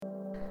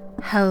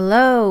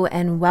Hello,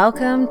 and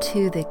welcome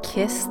to the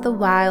Kiss the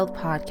Wild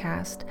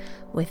podcast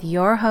with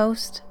your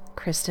host,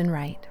 Kristen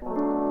Wright.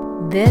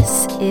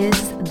 This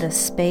is the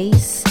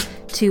space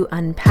to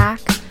unpack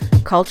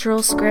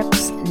cultural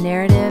scripts,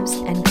 narratives,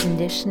 and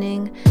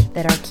conditioning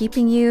that are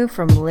keeping you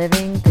from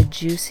living the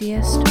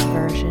juiciest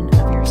version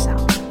of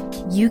yourself.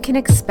 You can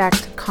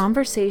expect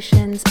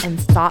conversations and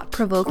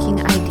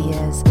thought-provoking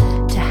ideas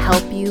to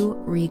help you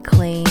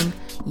reclaim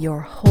your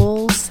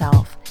whole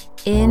self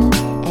in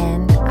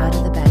and out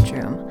of the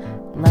bedroom.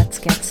 Let's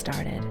get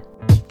started.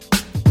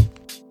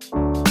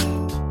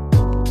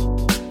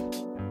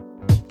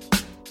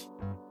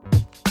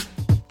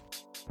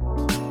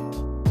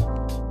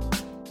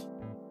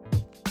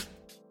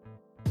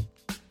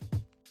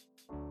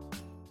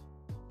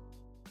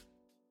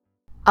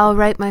 All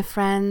right, my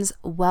friends,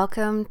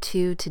 welcome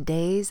to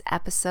today's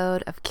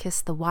episode of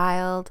Kiss the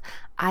Wild.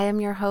 I am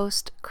your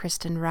host,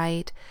 Kristen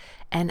Wright,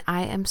 and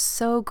I am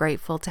so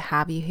grateful to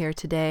have you here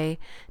today.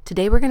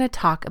 Today we're going to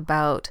talk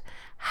about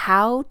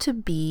how to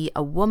be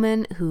a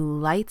woman who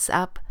lights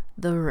up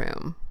the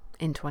room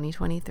in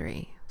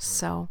 2023.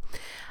 So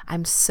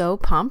I'm so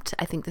pumped.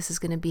 I think this is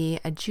going to be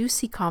a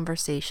juicy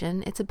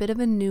conversation. It's a bit of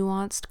a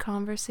nuanced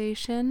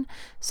conversation,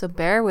 so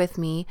bear with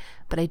me,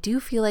 but I do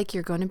feel like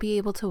you're going to be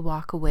able to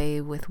walk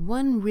away with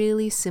one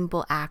really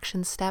simple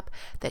action step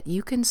that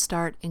you can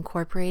start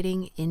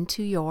incorporating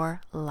into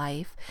your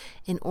life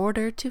in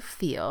order to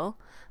feel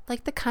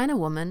like the kind of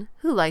woman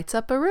who lights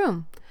up a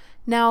room.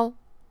 Now,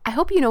 I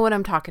hope you know what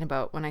I'm talking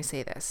about when I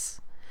say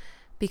this,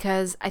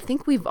 because I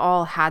think we've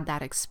all had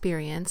that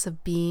experience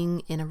of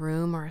being in a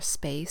room or a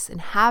space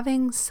and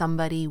having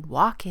somebody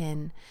walk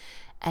in,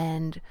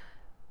 and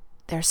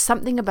there's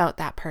something about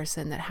that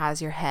person that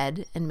has your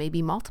head and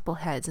maybe multiple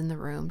heads in the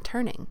room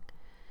turning.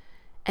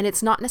 And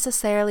it's not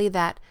necessarily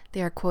that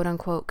they are quote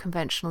unquote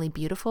conventionally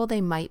beautiful.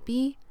 They might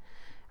be,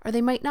 or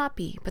they might not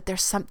be, but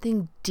there's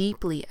something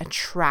deeply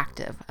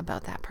attractive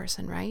about that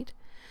person, right?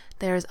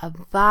 There's a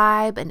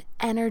vibe, an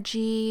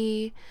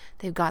energy.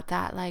 They've got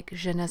that like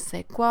je ne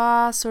sais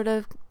quoi sort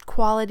of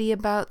quality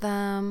about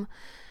them.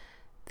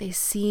 They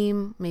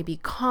seem maybe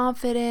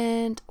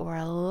confident or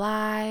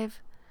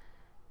alive.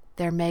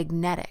 They're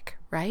magnetic,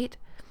 right?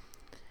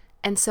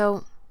 And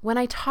so when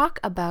I talk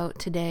about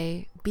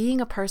today being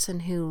a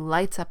person who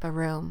lights up a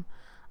room,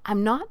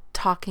 I'm not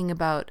talking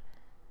about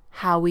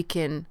how we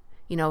can,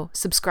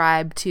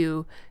 subscribe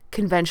to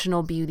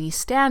conventional beauty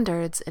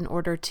standards in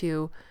order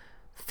to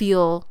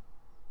feel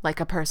like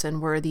a person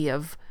worthy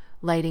of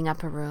lighting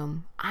up a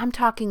room. I'm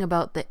talking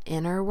about the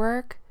inner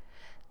work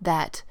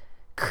that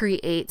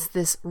creates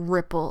this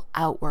ripple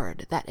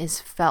outward that is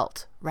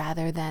felt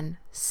rather than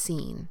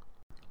seen.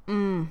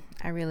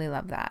 I really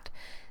love that.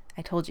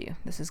 I told you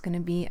this is going to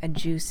be a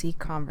juicy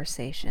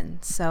conversation.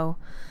 So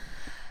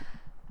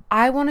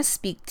I want to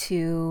speak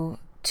to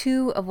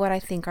two of what I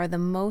think are the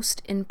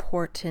most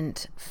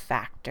important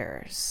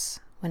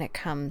factors when it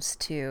comes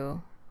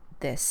to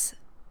this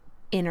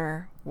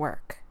inner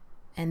work.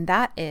 And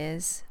that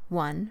is,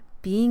 one,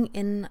 being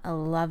in a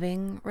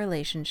loving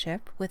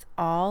relationship with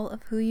all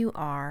of who you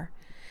are,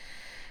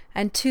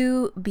 and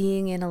two,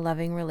 being in a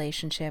loving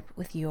relationship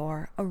with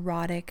your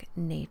erotic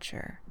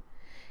nature.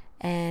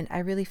 And I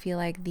really feel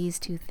like these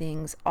two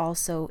things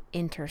also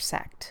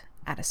intersect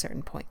at a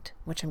certain point,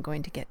 which I'm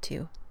going to get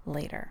to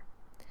later.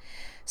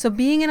 So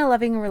being in a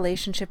loving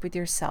relationship with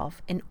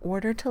yourself in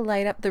order to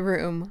light up the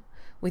room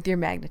with your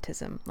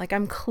magnetism. Like,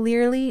 I'm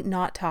clearly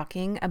not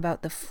talking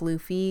about the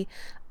floofy,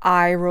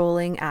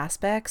 eye-rolling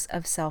aspects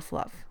of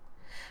self-love.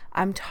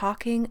 I'm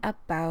talking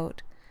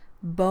about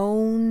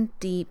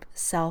bone-deep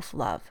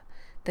self-love,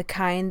 the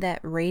kind that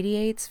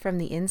radiates from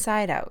the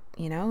inside out,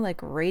 like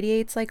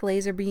radiates like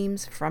laser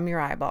beams from your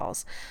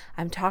eyeballs.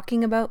 I'm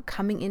talking about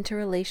coming into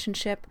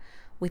relationship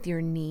with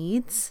your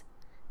needs,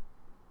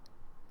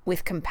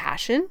 with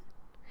compassion,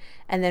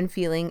 and then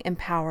feeling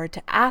empowered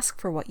to ask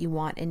for what you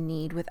want and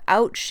need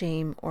without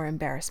shame or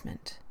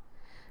embarrassment.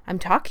 I'm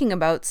talking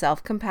about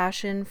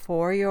self-compassion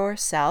for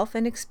yourself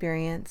and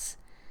experience.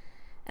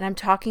 And I'm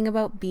talking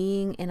about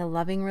being in a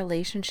loving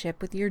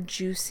relationship with your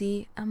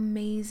juicy,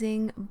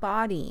 amazing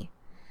body,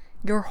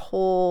 your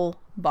whole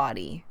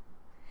body.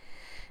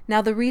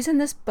 Now, the reason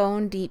this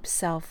bone-deep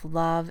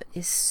self-love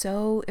is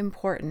so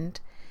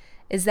important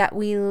is that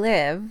we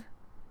live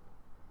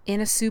in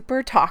a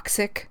super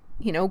toxic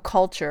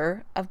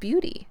culture of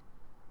beauty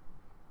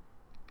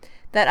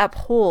that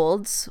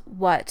upholds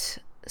what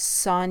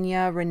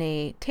Sonya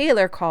Renee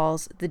Taylor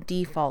calls the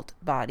default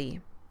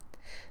body.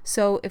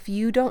 So if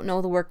you don't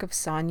know the work of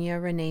Sonya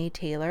Renee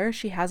Taylor,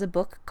 she has a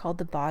book called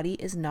The Body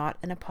Is Not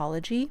an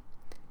Apology.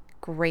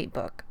 Great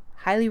book.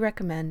 Highly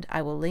recommend.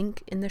 I will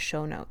link in the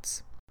show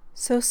notes.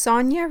 So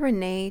Sonya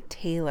Renee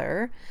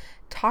Taylor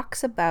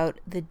talks about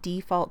the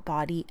default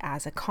body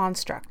as a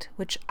construct,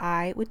 which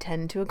I would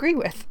tend to agree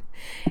with.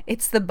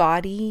 It's the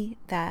body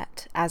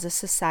that, as a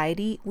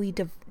society, we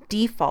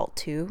default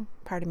to,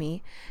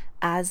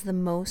 as the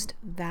most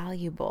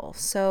valuable.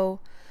 So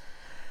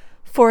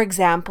For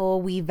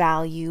example, we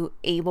value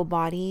able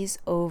bodies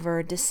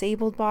over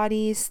disabled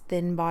bodies,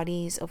 thin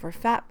bodies over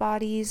fat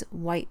bodies,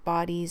 white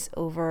bodies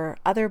over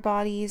other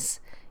bodies,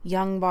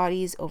 young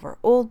bodies over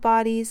old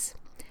bodies.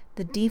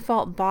 The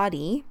default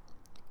body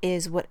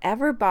is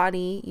whatever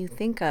body you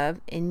think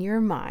of in your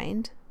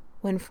mind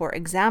when, for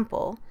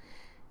example,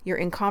 you're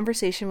in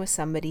conversation with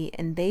somebody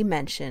and they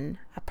mention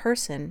a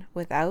person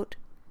without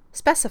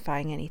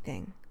specifying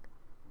anything.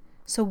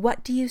 So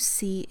what do you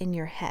see in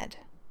your head?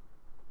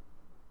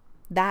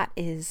 That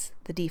is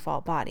the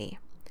default body.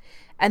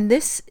 And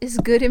this is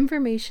good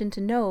information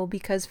to know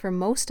because for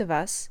most of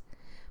us,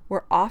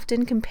 we're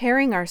often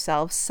comparing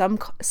ourselves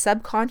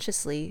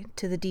subconsciously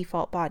to the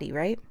default body,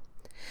 right?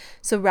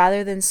 So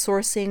rather than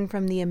sourcing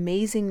from the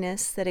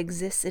amazingness that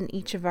exists in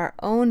each of our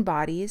own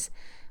bodies,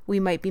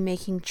 we might be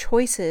making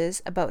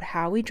choices about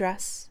how we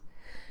dress,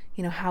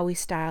 how we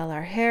style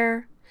our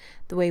hair,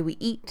 the way we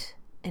eat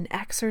and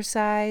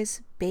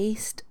exercise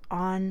based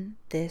on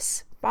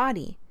this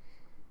body.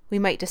 We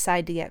might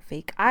decide to get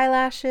fake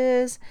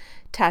eyelashes,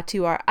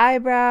 tattoo our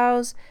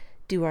eyebrows,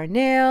 do our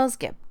nails,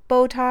 get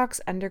Botox,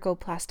 undergo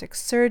plastic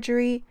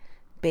surgery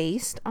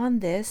based on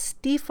this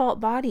default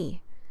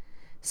body.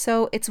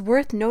 So it's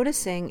worth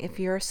noticing if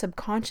you're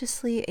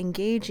subconsciously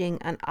engaging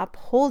and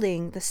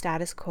upholding the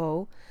status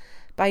quo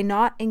by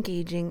not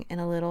engaging in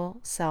a little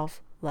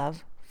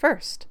self-love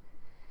first.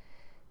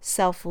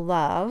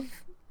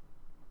 Self-love,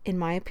 in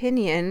my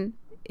opinion,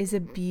 is a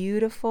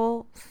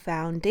beautiful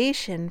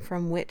foundation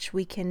from which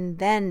we can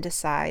then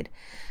decide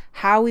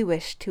how we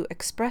wish to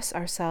express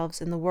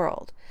ourselves in the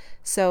world.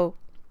 So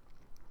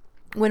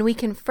when we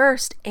can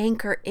first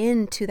anchor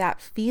into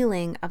that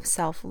feeling of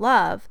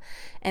self-love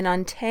and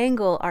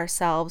untangle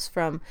ourselves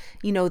from,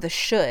 the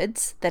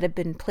shoulds that have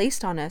been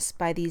placed on us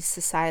by these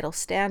societal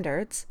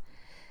standards,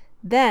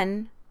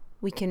 then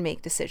we can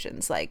make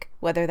decisions like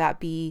whether that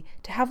be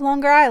to have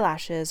longer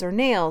eyelashes or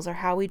nails or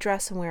how we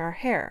dress and wear our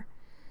hair.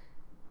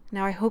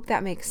 Now, I hope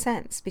that makes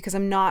sense because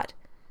I'm not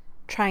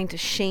trying to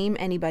shame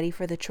anybody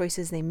for the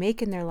choices they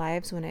make in their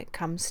lives when it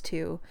comes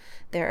to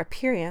their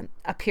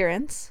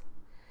appearance.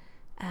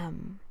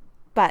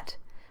 But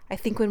I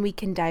think when we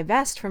can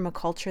divest from a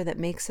culture that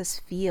makes us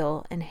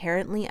feel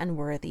inherently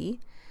unworthy,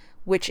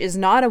 which is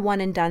not a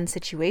one and done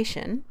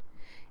situation,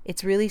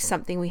 it's really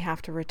something we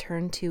have to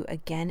return to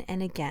again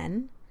and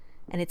again.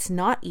 And it's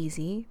not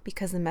easy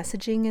because the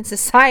messaging in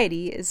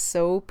society is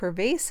so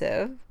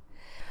pervasive.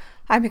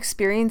 I'm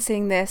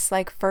experiencing this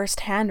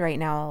firsthand right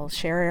now. I'll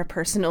share a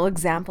personal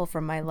example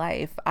from my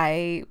life.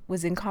 I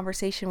was in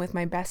conversation with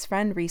my best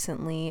friend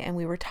recently, and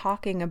we were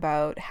talking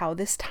about how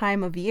this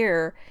time of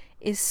year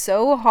is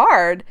so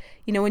hard.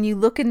 When you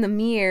look in the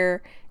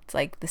mirror, it's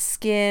like the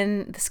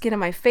skin of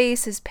my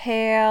face is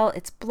pale,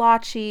 it's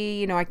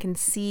blotchy, I can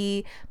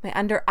see my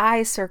under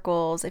eye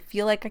circles. I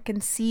feel like I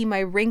can see my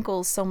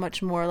wrinkles so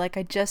much more. Like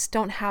I just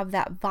don't have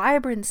that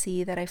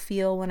vibrancy that I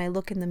feel when I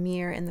look in the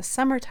mirror in the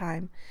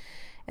summertime.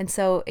 And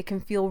so it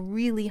can feel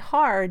really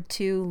hard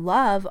to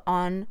love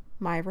on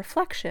my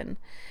reflection.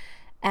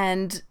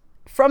 And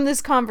from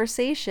this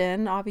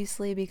conversation,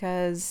 obviously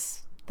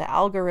because the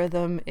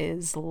algorithm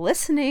is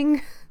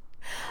listening,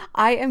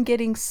 I am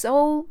getting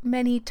so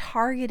many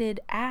targeted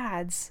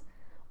ads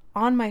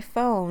on my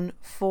phone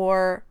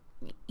for,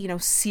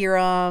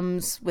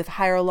 serums with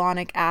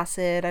hyaluronic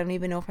acid. I don't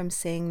even know if I'm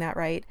saying that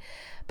right.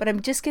 But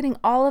I'm just getting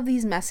all of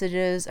these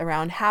messages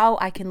around how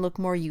I can look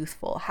more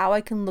youthful, how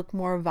I can look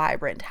more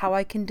vibrant, how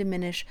I can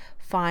diminish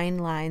fine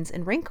lines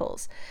and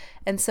wrinkles.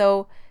 And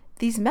so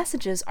these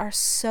messages are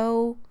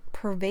so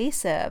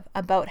pervasive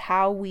about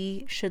how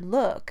we should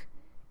look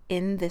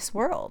in this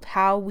world,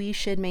 how we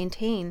should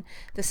maintain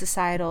the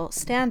societal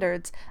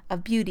standards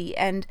of beauty.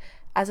 And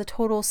as a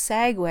total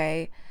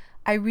segue,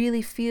 I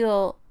really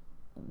feel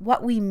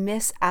what we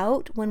miss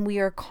out when we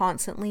are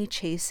constantly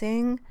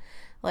chasing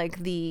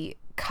the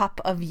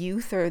cup of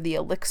youth or the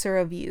elixir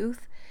of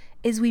youth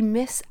is we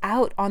miss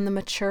out on the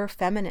mature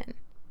feminine.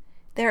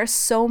 There are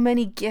so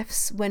many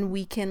gifts when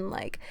we can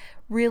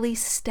really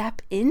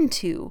step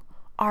into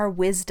our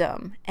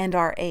wisdom and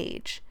our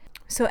age.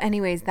 So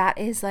anyways, that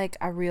is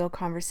a real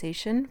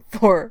conversation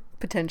for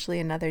potentially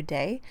another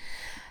day.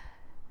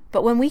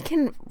 But when we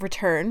can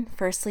return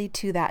firstly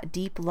to that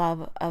deep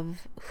love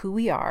of who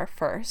we are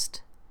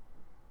first,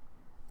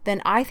 then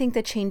I think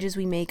the changes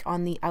we make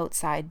on the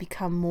outside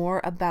become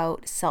more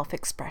about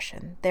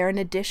self-expression. They're an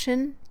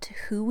addition to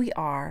who we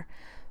are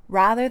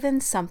rather than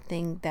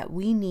something that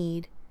we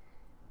need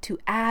to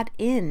add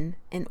in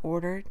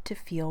order to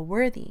feel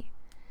worthy.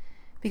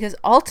 Because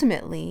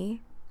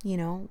ultimately,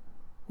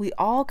 we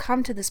all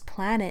come to this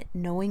planet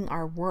knowing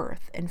our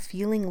worth and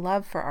feeling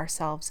love for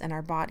ourselves and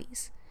our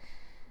bodies.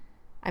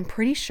 I'm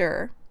pretty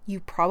sure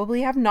you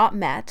probably have not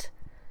met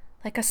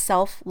a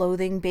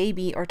self-loathing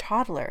baby or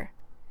toddler.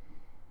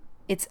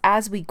 It's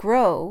as we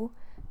grow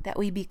that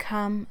we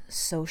become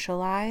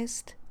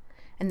socialized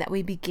and that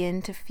we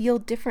begin to feel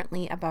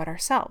differently about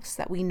ourselves,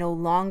 that we no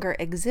longer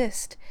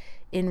exist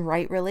in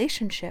right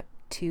relationship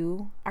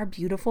to our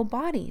beautiful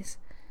bodies.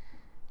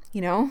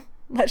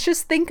 Let's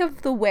just think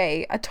of the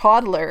way a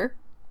toddler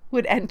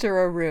would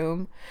enter a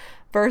room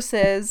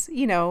versus,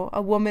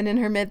 a woman in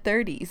her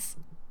mid-30s.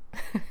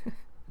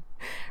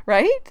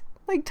 Right?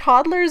 Like,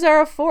 toddlers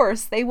are a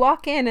force. They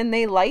walk in and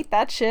they light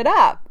that shit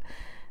up.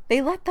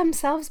 They let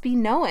themselves be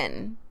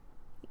known.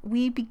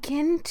 We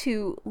begin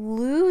to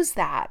lose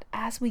that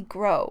as we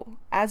grow,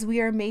 as we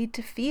are made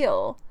to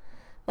feel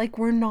like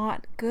we're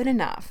not good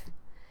enough.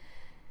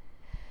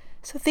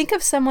 So think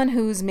of someone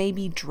who's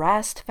maybe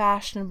dressed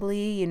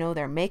fashionably,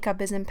 their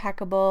makeup is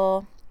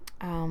impeccable,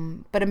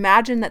 but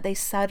imagine that they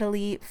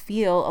subtly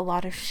feel a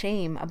lot of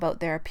shame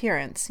about their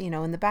appearance,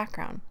 in the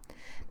background.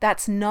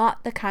 That's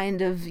not the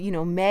kind of,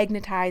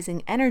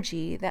 magnetizing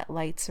energy that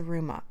lights a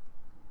room up.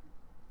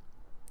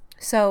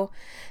 So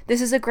this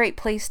is a great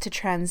place to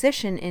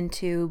transition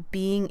into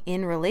being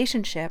in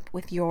relationship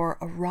with your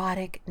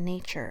erotic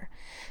nature,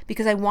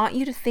 because I want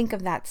you to think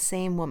of that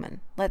same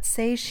woman. Let's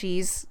say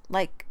she's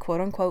like,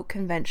 quote unquote,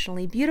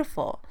 conventionally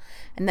beautiful,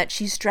 and that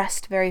she's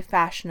dressed very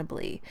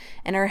fashionably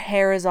and her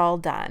hair is all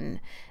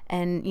done,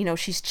 and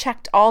she's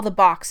checked all the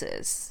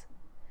boxes.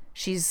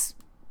 She's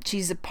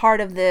a part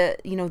of the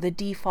the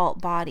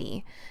default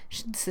body.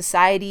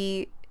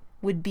 Society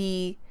would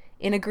be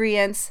in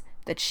agreement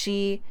that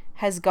she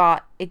has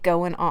got it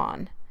going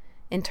on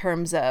in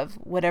terms of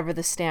whatever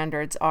the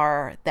standards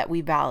are that we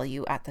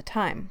value at the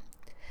time.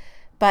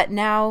 But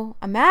now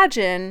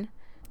imagine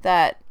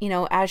that,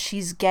 as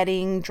she's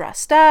getting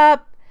dressed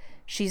up,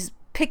 she's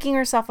picking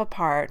herself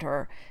apart,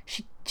 or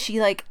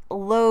she like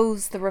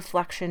loathes the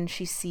reflection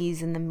she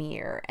sees in the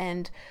mirror,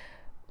 and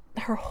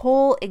her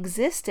whole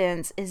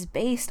existence is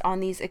based on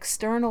these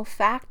external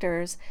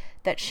factors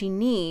that she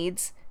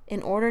needs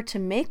in order to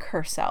make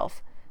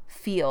herself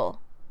feel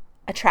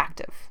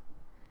attractive.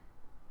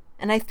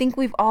 And I think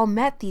we've all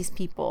met these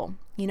people,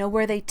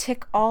 where they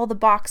tick all the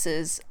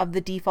boxes of the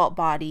default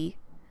body,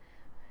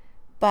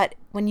 but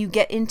when you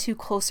get into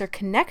closer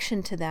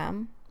connection to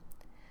them,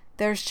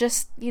 there's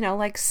just,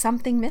 like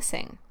something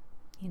missing.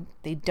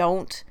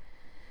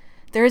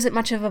 There isn't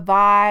much of a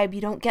vibe. You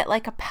don't get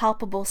like a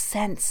palpable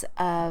sense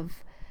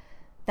of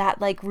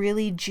that like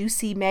really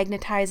juicy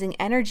magnetizing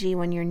energy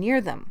when you're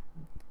near them.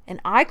 And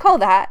I call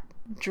that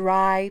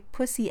dry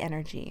pussy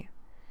energy.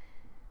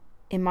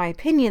 In my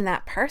opinion,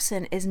 that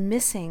person is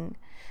missing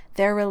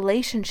their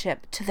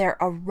relationship to their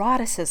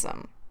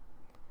eroticism,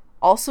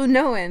 also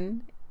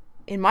known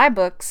in my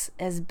books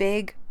as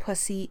big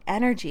pussy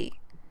energy.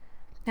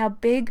 Now,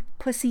 big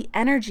pussy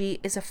energy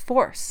is a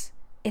force.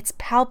 It's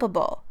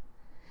palpable.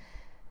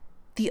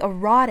 The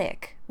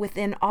erotic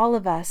within all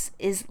of us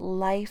is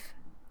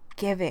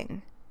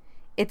life-giving.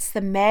 It's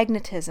the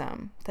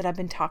magnetism that I've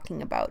been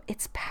talking about.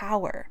 It's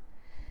power.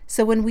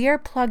 So when we are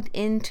plugged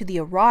into the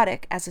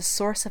erotic as a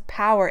source of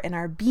power in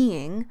our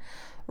being,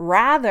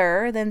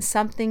 rather than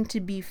something to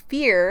be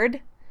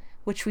feared,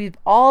 which we've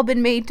all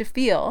been made to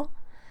feel,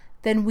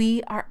 then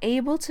we are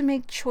able to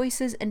make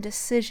choices and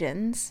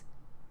decisions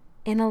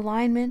in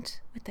alignment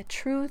with the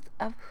truth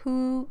of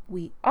who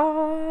we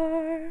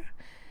are.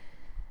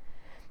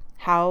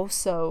 How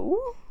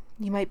so?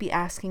 You might be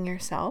asking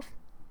yourself.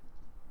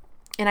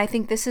 And I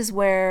think this is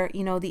where,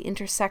 the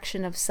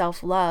intersection of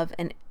self-love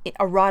and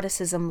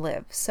eroticism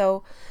live.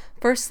 So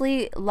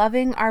firstly,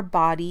 loving our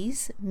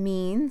bodies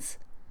means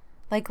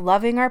like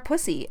loving our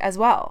pussy as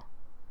well.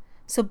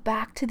 So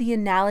back to the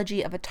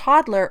analogy of a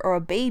toddler or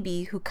a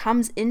baby who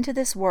comes into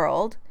this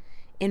world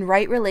in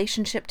right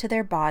relationship to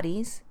their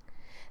bodies.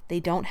 They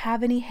don't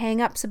have any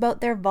hang-ups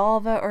about their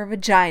vulva or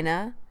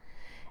vagina.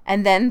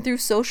 And then through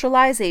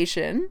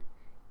socialization,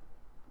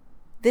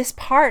 this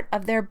part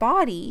of their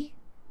body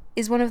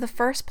is one of the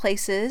first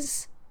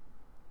places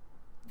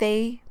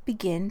they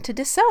begin to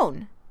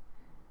disown.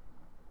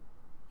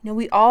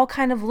 We all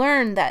kind of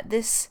learn that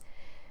this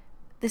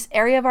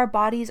area of our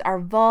bodies, our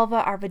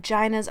vulva, our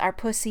vaginas, our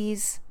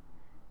pussies,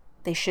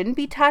 they shouldn't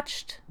be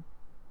touched.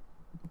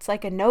 It's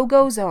like a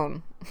no-go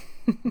zone.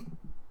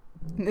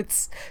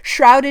 It's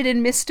shrouded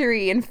in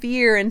mystery and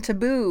fear and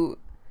taboo.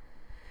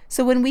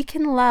 So when we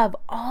can love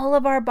all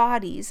of our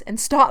bodies and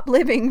stop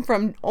living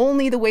from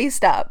only the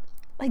waist up,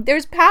 like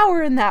there's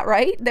power in that,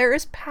 right? There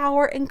is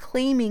power in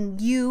claiming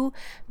you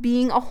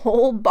being a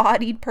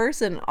whole-bodied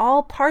person.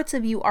 All parts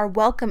of you are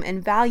welcome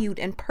and valued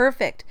and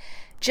perfect,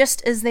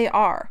 just as they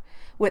are,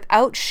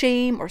 without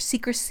shame or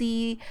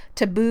secrecy,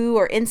 taboo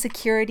or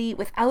insecurity,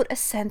 without a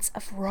sense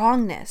of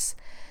wrongness.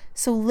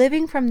 So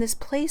living from this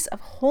place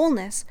of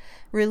wholeness,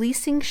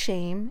 releasing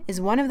shame, is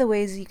one of the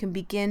ways you can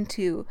begin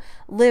to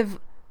live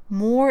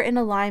more in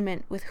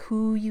alignment with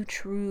who you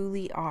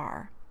truly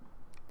are.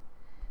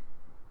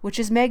 Which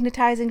is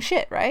magnetizing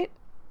shit, right?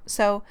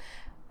 So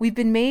we've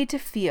been made to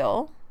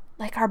feel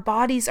like our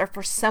bodies are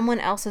for someone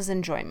else's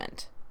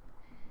enjoyment.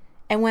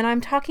 And when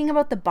I'm talking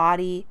about the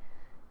body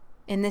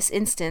in this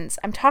instance,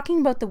 I'm talking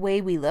about the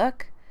way we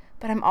look,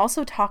 but I'm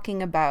also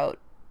talking about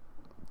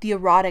the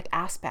erotic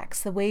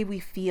aspects, the way we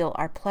feel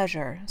our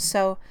pleasure.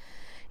 So,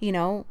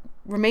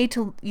 we're made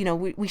to,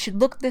 we should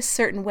look this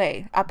certain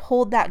way,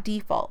 uphold that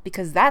default,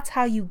 because that's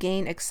how you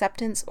gain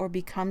acceptance or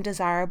become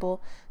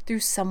desirable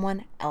through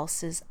someone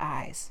else's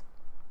eyes.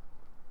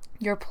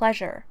 Your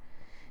pleasure,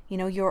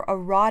 Your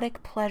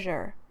erotic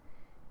pleasure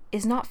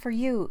is not for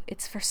you.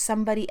 It's for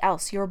somebody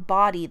else. Your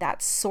body,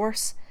 that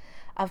source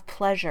of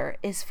pleasure,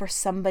 is for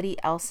somebody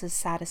else's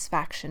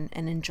satisfaction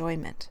and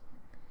enjoyment.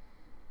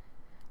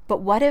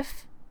 But what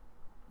if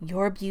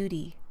your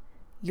beauty,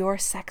 your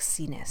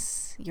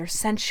sexiness, your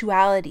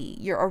sensuality,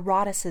 your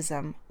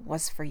eroticism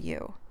was for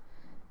you?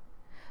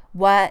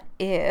 What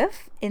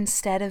if,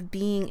 instead of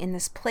being in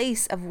this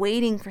place of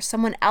waiting for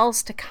someone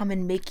else to come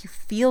and make you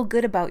feel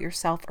good about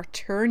yourself or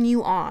turn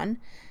you on,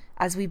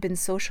 as we've been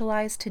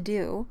socialized to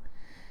do,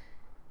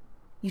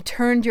 you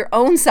turned your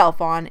own self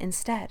on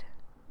instead?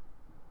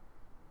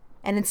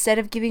 And instead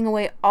of giving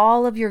away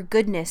all of your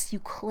goodness, you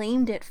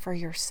claimed it for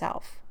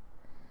yourself.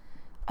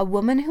 A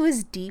woman who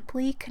is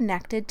deeply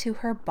connected to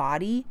her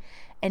body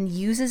and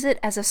uses it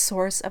as a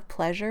source of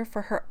pleasure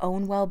for her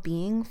own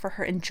well-being, for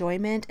her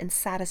enjoyment and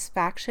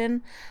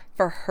satisfaction,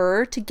 for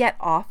her to get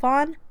off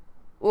on,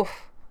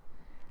 oof.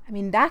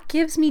 That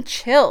gives me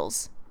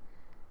chills.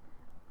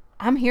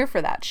 I'm here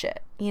for that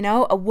shit.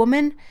 A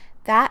woman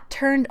that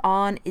turned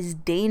on is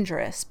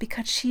dangerous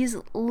because she's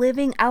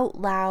living out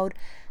loud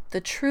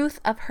the truth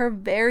of her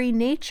very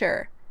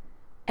nature.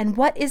 And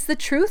what is the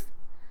truth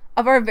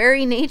of our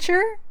very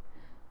nature?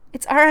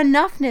 It's our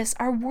enoughness,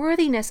 our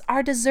worthiness,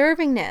 our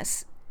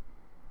deservingness.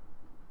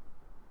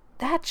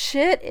 That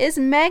shit is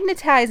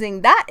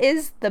magnetizing. That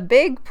is the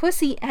big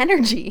pussy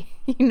energy,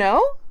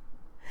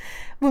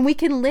 When we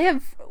can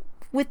live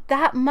with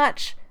that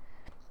much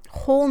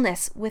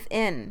wholeness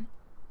within,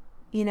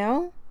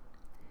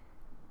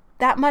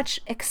 that much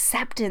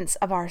acceptance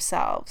of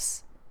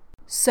ourselves.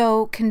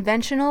 So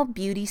conventional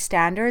beauty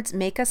standards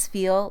make us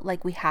feel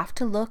like we have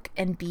to look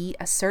and be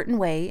a certain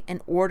way in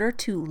order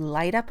to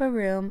light up a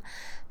room.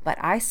 But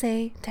I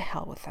say to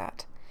hell with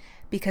that,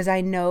 because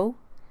I know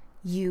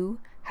you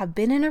have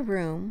been in a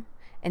room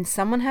and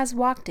someone has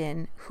walked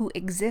in who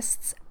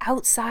exists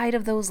outside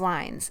of those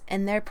lines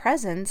and their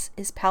presence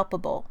is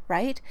palpable,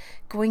 right?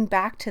 Going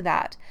back to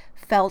that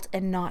felt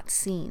and not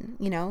seen,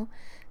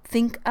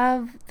 Think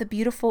of the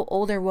beautiful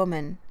older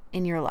woman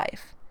in your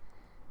life.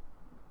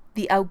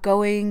 The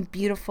outgoing,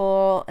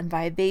 beautiful, and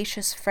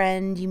vivacious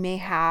friend you may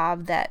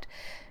have that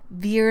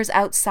veers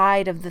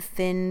outside of the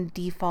thin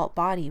default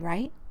body,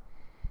 right?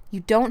 You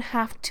don't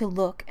have to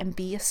look and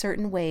be a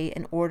certain way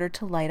in order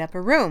to light up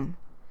a room.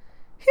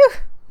 Phew,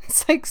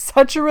 it's like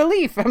such a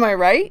relief, am I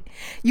right?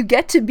 You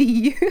get to be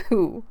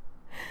you.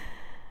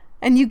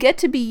 And you get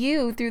to be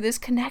you through this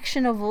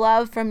connection of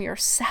love from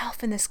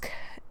yourself and this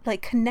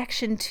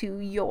connection to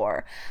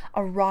your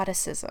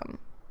eroticism.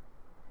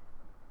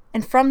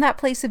 And from that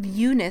place of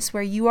you-ness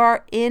where you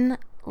are in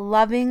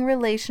loving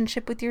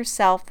relationship with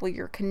yourself, where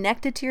you're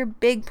connected to your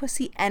big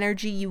pussy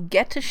energy, you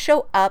get to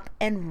show up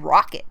and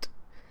rock it.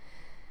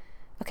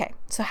 Okay,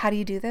 so how do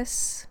you do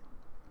this?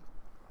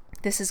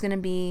 This is going to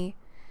be,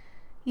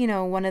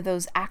 one of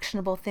those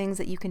actionable things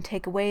that you can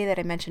take away that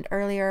I mentioned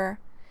earlier.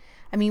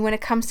 When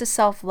it comes to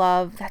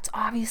self-love, that's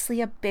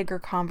obviously a bigger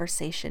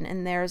conversation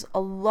and there's a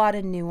lot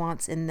of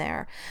nuance in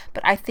there.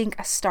 But I think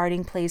a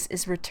starting place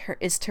is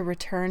to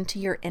return to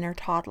your inner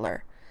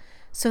toddler.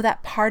 So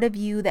that part of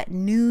you that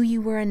knew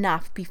you were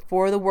enough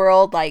before the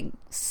world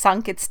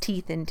sunk its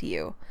teeth into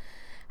you.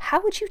 How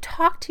would you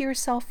talk to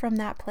yourself from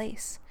that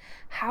place?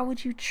 How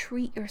would you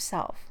treat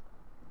yourself?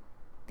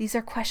 These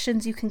are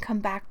questions you can come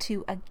back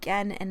to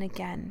again and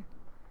again.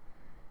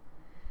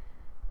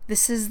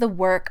 This is the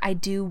work I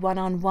do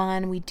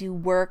one-on-one. We do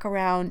work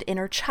around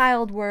inner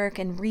child work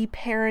and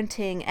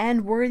reparenting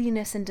and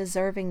worthiness and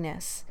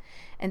deservingness.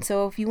 And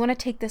so if you want to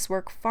take this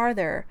work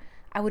farther,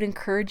 I would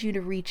encourage you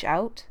to reach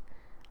out.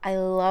 I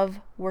love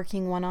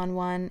working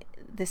one-on-one.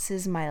 This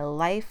is my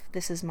life.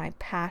 This is my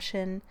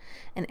passion.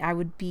 And I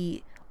would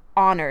be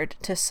honored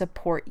to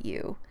support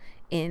you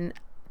in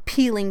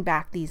peeling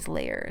back these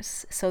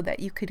layers so that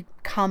you could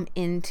come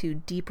into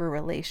deeper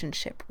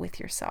relationship with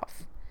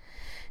yourself.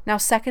 Now,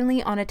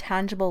 secondly, on a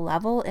tangible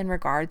level, in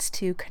regards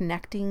to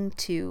connecting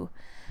to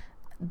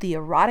the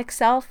erotic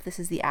self, this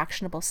is the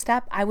actionable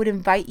step. I would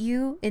invite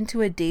you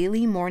into a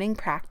daily morning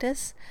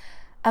practice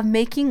of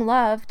making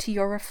love to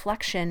your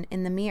reflection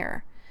in the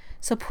mirror.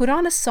 So put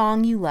on a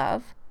song you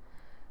love,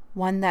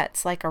 one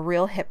that's like a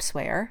real hip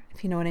swayer,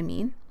 if you know what I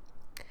mean,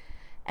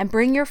 and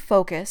bring your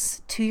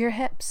focus to your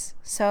hips.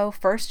 So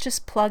first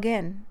just plug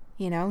in,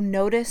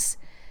 notice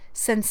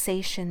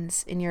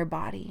sensations in your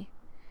body.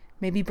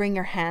 Maybe bring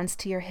your hands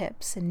to your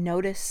hips and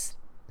notice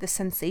the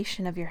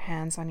sensation of your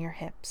hands on your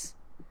hips.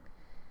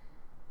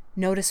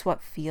 Notice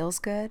what feels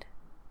good.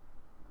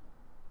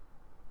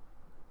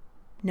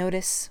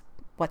 Notice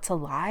what's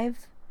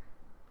alive.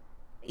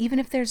 Even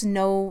if there's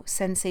no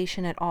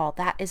sensation at all,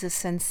 that is a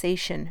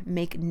sensation.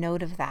 Make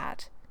note of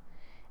that.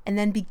 And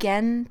then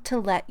begin to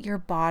let your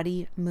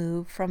body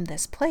move from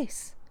this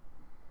place.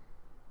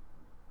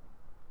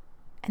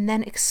 And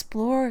then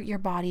explore your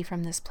body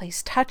from this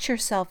place. Touch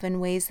yourself in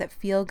ways that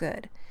feel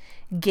good.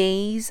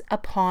 Gaze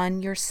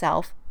upon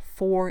yourself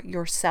for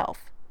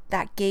yourself.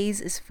 That gaze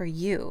is for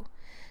you.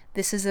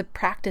 This is a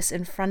practice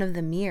in front of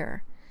the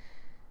mirror.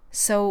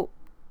 So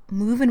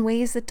move in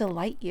ways that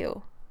delight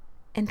you.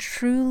 and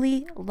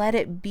truly let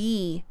it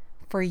be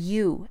for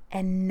you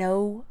and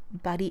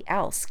nobody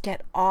else.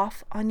 Get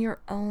off on your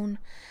own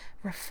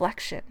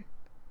reflection.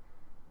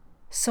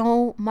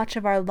 So much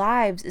of our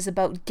lives is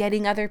about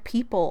getting other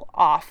people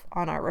off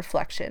on our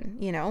reflection,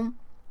 you know?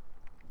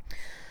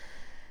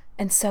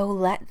 And so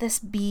let this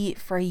be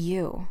for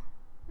you.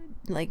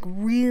 Like,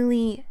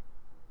 really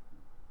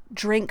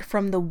drink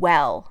from the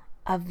well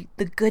of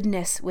the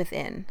goodness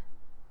within,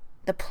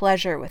 the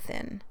pleasure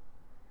within.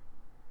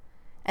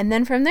 And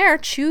then from there,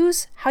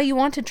 choose how you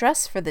want to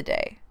dress for the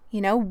day. You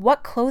know,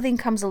 what clothing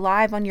comes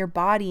alive on your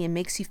body and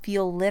makes you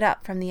feel lit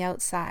up from the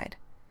outside.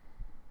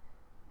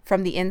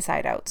 From the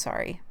inside out,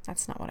 sorry.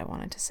 That's not what I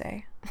wanted to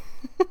say.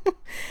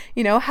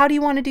 You know, how do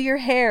you want to do your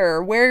hair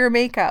or wear your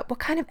makeup? What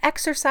kind of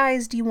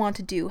exercise do you want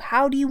to do?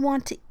 How do you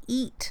want to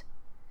eat?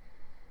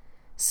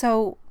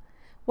 So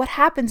what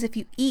happens if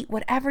you eat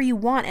whatever you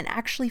want and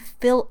actually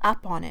fill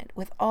up on it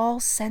with all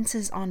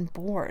senses on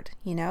board,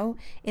 you know,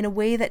 in a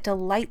way that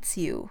delights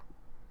you?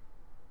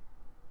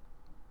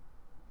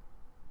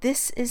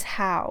 This is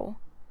how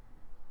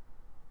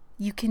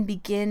you can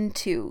begin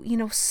to, you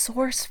know,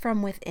 source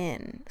from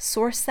within,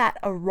 source that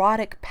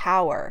erotic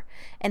power,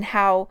 and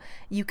how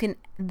you can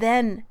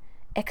then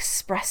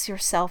express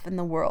yourself in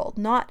the world,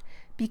 not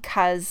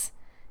because,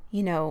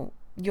 you know,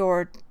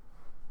 you're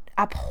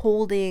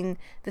upholding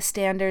the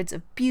standards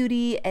of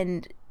beauty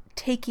and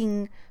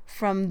taking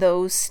from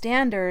those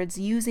standards,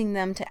 using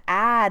them to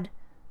add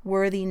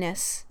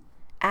worthiness,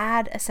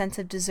 add a sense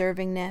of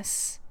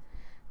deservingness,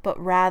 but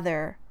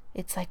rather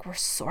it's like we're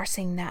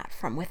sourcing that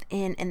from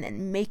within and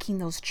then making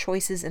those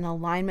choices in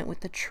alignment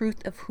with the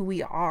truth of who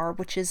we are,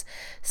 which is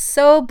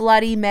so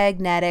bloody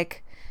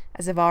magnetic,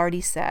 as I've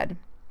already said.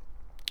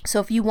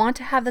 So if you want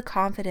to have the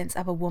confidence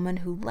of a woman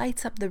who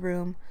lights up the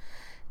room,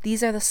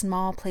 these are the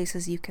small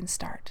places you can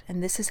start.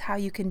 And this is how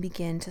you can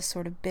begin to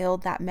sort of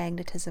build that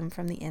magnetism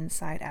from the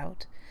inside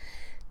out.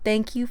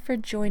 Thank you for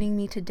joining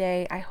me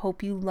today. I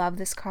hope you love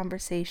this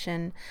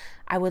conversation.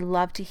 I would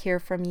love to hear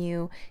from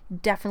you.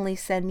 Definitely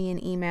send me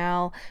an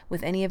email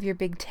with any of your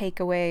big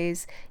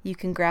takeaways. You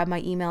can grab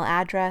my email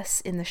address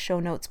in the show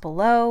notes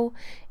below.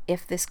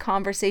 If this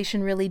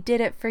conversation really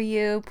did it for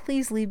you,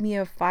 please leave me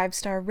a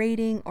 5-star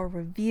rating or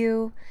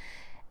review.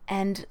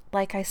 And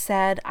like I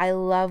said, I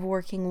love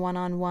working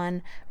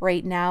one-on-one.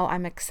 Right now,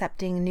 I'm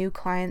accepting new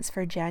clients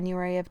for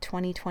January of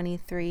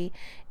 2023.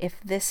 If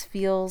this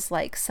feels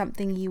like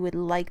something you would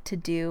like to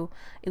do,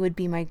 it would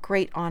be my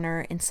great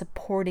honor in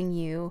supporting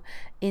you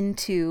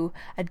into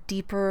a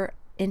deeper,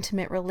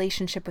 intimate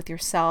relationship with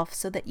yourself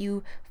so that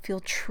you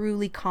feel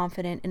truly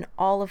confident in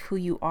all of who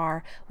you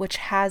are, which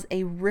has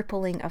a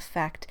rippling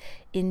effect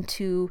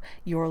into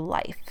your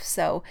life.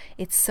 So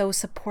it's so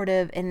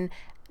supportive in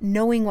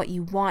knowing what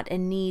you want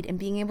and need and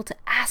being able to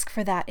ask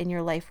for that in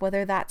your life,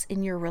 whether that's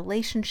in your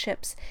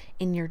relationships,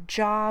 in your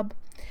job.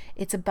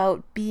 It's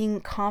about being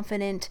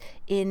confident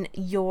in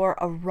your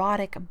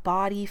erotic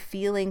body,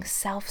 feeling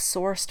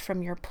self-sourced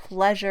from your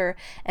pleasure,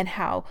 and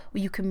how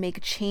you can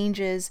make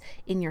changes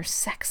in your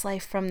sex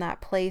life from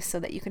that place so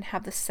that you can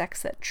have the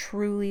sex that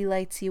truly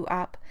lights you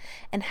up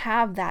and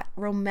have that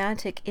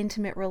romantic,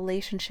 intimate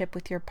relationship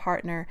with your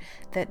partner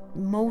that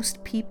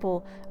most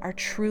people are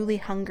truly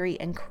hungry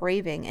and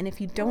craving. And if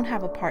you don't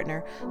have a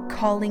partner,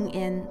 calling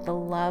in the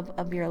love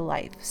of your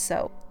life.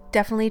 So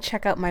definitely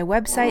check out my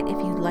website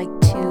if you'd like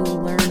to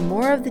learn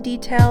more of the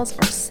details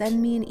or send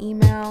me an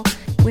email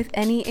with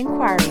any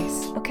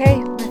inquiries. Okay,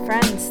 my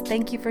friends,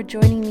 thank you for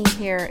joining me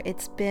here.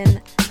 It's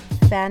been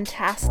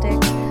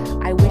fantastic.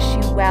 I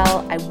wish you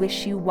well. I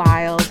wish you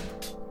wild.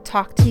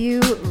 Talk to you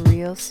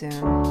real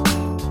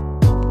soon.